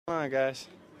Come on, guys.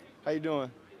 How you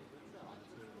doing?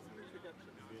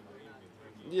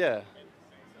 Yeah.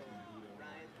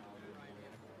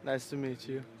 Nice to meet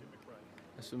you.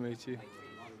 Nice to meet you.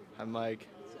 Hi, Mike.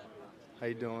 How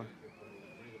you doing?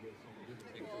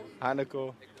 Hi,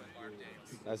 Nicole.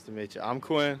 Nice to meet you. I'm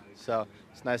Quinn. So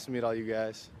it's nice to meet all you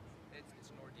guys.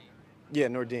 Yeah,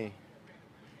 Nordine.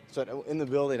 So in the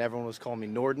building, everyone was calling me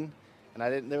Norden, and I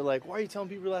didn't. They're like, "Why are you telling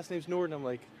people your last name's Norden?" I'm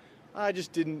like, "I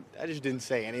just didn't. I just didn't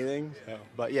say anything." So,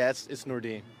 but yeah, it's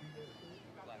Nordine.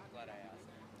 Glad I asked.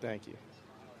 Thank you.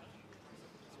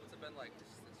 So what's it been like this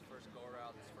first go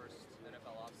around, this first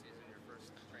NFL offseason, your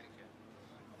first training camp?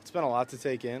 It's been a lot to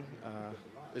take in.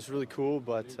 It's really cool,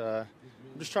 but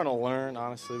I'm just trying to learn.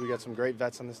 Honestly, we got some great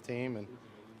vets on this team, and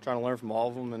trying to learn from all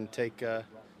of them and take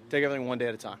everything one day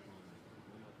at a time.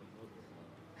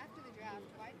 After the draft,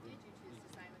 why did you choose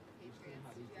to sign with the Patriots?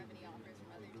 Did you have any offers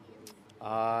from other teams?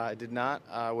 I did not.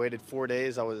 I waited 4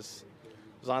 days. I was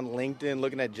on LinkedIn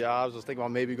looking at jobs. I was thinking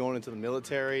about maybe going into the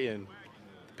military, and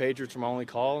the Patriots were my only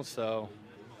call. So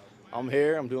I'm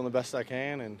here. I'm doing the best I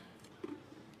can, and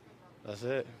that's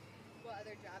it. What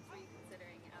other jobs were you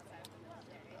considering outside of the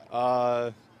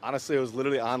military? Honestly, I was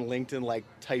literally on LinkedIn, like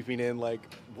typing in like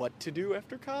what to do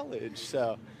after college.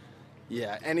 So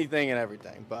yeah, anything and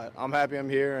everything. But I'm happy I'm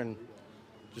here and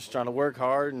just trying to work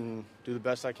hard and do the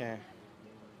best I can. I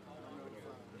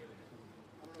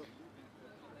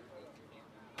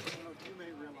don't know if you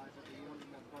may realize that one of the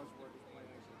more buzzwordy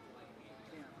players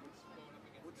in camp.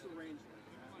 What's the range like?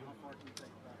 How far can you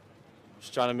take back?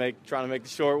 Just trying to make the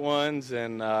short ones,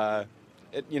 and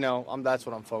that's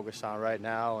what I'm focused on right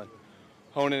now, and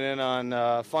honing in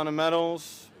on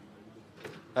fundamentals.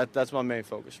 That's my main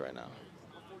focus right now.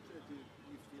 How fortunate do you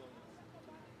feel to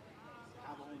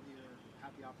have a home here,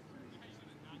 have the opportunity?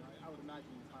 I would imagine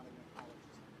you finally went to college.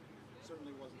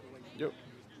 Certainly wasn't the way you Yep.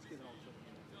 planned, just given all the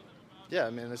circumstances. Yeah, I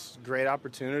mean, this is a great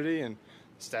opportunity, and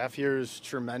staff here is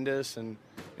tremendous, and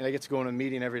I get to go in a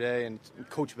meeting every day, and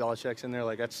Coach Belichick's in there.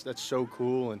 Like that's so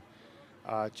cool, and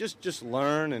just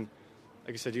learn. And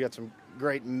like I said, you got some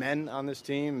great men on this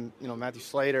team. Matthew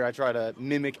Slater. I try to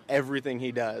mimic everything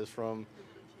he does, from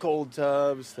cold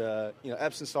tubs to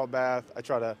Epsom salt bath. I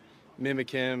try to mimic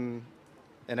him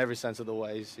in every sense of the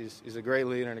way. He's a great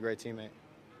leader and a great teammate.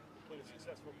 Played a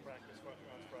successful practice on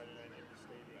Friday night in the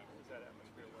stadium. What was that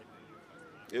atmosphere like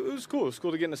for you? It was cool. It was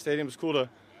cool to get in the stadium. It was cool to,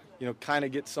 kind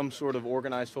of get some sort of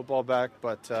organized football back.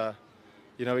 But,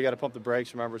 we got to pump the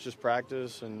brakes. Remember, it's just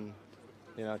practice, and,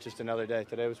 it's just another day.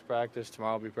 Today was practice.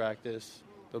 Tomorrow will be practice.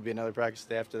 There'll be another practice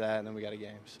day after that, and then we got a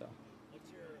game. So.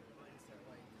 What's your mindset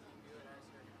like?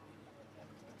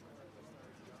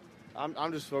 You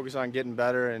I'm just focused on getting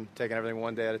better and taking everything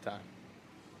one day at a time.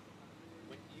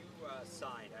 When you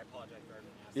signed, I apologize for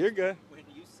everything. You're good. When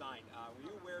you signed, were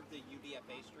you aware of the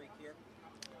UDFA streak here?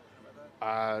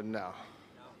 No. No.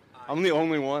 I'm the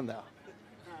only one, though.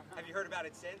 Have you heard about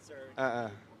it since, or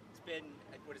it's been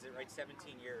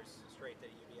 17 years straight that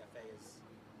UDFA has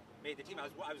made the team. I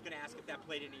was going to ask if that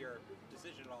played into your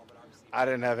decision at all, but obviously. I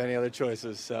didn't have any other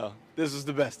choices, so this was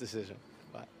the best decision.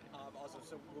 But Also,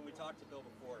 so when we talked to Bill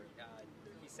before,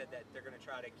 he said that they're going to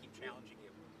try to keep challenging you.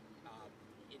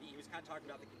 He was kind of talking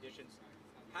about the conditions.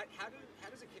 How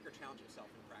does a kicker challenge himself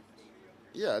in practice?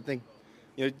 yeah, I think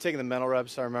taking the mental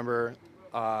reps. I remember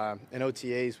in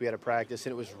OTAs we had a practice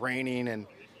and it was raining, and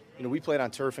we played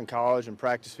on turf in college and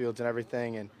practice fields and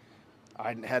everything, and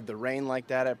I had the rain like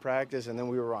that at practice, and then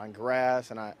we were on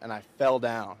grass, and I fell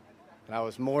down, and I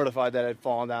was mortified that I'd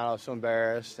fallen down. I was so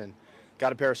embarrassed, and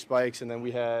got a pair of spikes, and then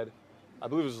we had, I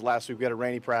believe it was last week, we had a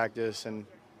rainy practice, and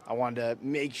I wanted to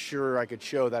make sure I could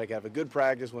show that I could have a good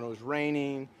practice when it was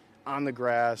raining on the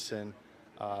grass, and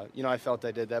I felt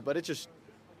I did that, but it's just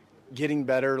getting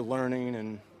better, learning,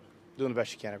 and doing the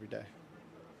best you can every day.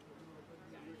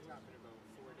 You're talking about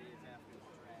 4 days after the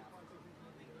draft,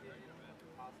 LinkedIn,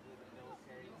 possibly the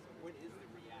military. So what is the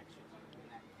reaction when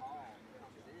that call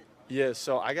comes in? Yeah,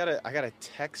 so I got a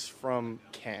text from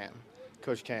Cam,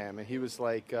 Coach Cam, and he was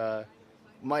like,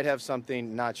 might have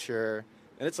something, not sure.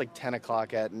 And it's like 10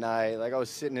 o'clock at night. Like I was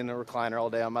sitting in a recliner all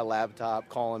day on my laptop,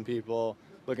 calling people,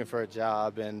 looking for a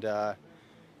job, and I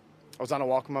was on a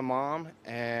walk with my mom,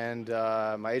 and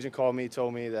my agent called me,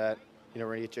 told me that we're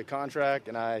gonna get you a contract,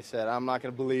 and I said I'm not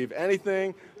gonna believe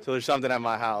anything till there's something at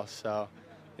my house. So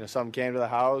something came to the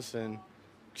house, and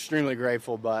extremely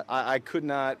grateful, but I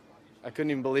couldn't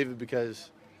even believe it, because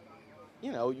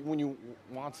when you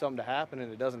want something to happen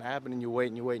and it doesn't happen, and you wait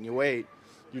and you wait and you wait,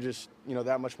 you're just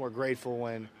that much more grateful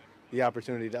when the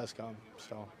opportunity does come.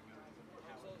 So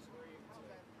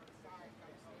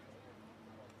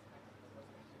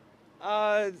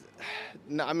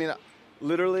no, I mean,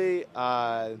 Literally,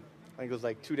 I think it was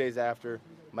like 2 days after,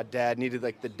 my dad needed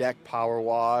like the deck power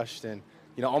washed, and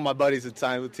all my buddies had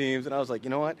signed with teams, and I was like, you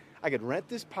know what? I could rent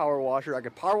this power washer. I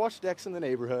could power wash decks in the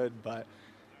neighborhood, but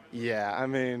yeah, I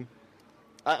mean,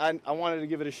 I wanted to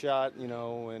give it a shot,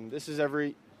 and this is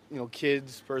every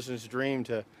person's dream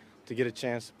to get a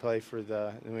chance to play for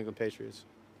the New England Patriots.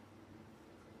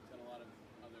 Got a lot of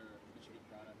other Michigan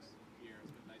products here.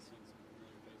 It's been nice seeing some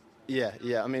familiar faces.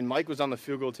 Yeah. I mean, Mike was on the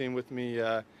field goal team with me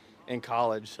in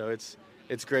college, so it's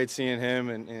great seeing him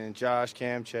and Josh,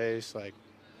 Cam, Chase. Like,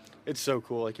 it's so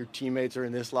cool. Like, your teammates are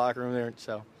in this locker room there,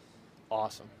 so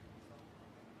awesome.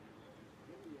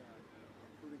 Maybe a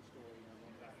recruiting story,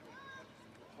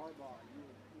 Harbaugh, you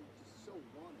were just so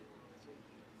wanted. So,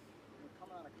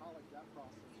 coming out of college, that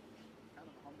process was kind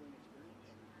of a humbling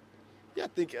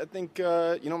experience. Yeah, I think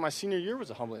my senior year was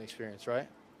a humbling experience, right?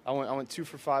 I went 2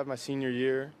 for 5 my senior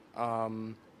year,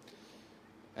 and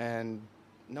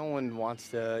no one wants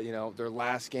to, their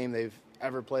last game they've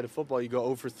ever played of football, you go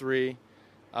 0 for 3,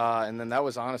 and then that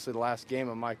was honestly the last game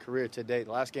of my career to date.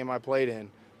 The last game I played in,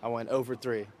 I went 0 for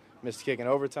 3. Missed a kick in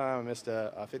overtime, I missed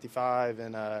a 55,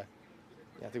 and I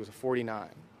think it was a 49.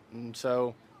 And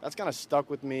so that's kind of stuck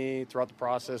with me throughout the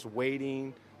process,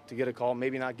 waiting to get a call,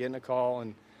 maybe not getting a call,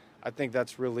 and I think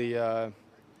that's really kind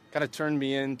of turned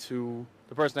me into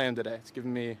the person I am today. It's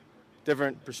given me a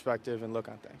different perspective and look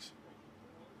on things.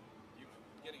 You're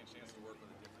getting a chance to work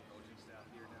with a different coaching staff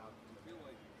here now. Do you feel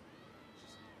like it's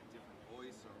just a different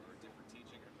voice or different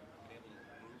teaching or been able to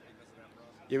improve because of that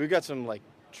process? Yeah, we've got some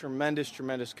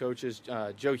tremendous coaches.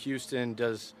 Joe Houston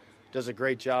does a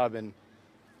great job, and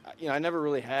I never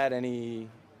really had any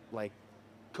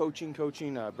coaching.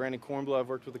 Brandon Cornblow I've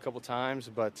worked with a couple times,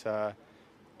 but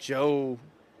Joe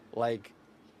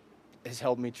has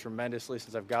helped me tremendously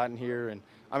since I've gotten here. And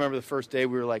I remember the first day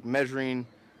we were measuring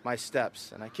my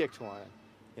steps, and I kicked one.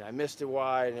 I missed it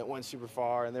wide and it went super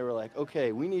far, and they were like,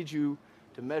 okay, we need you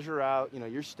to measure out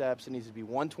your steps. It needs to be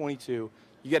 122.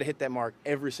 You got to hit that mark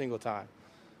every single time.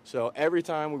 So every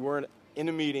time we weren't in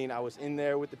a meeting, I was in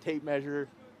there with the tape measure,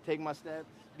 taking my steps,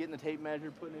 getting the tape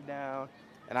measure, putting it down,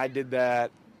 and I did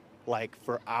that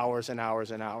for hours and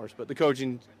hours and hours. But the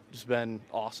coaching has been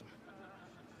awesome.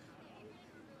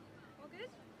 Well, good.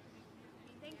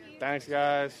 Thank you. Thanks,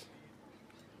 guys.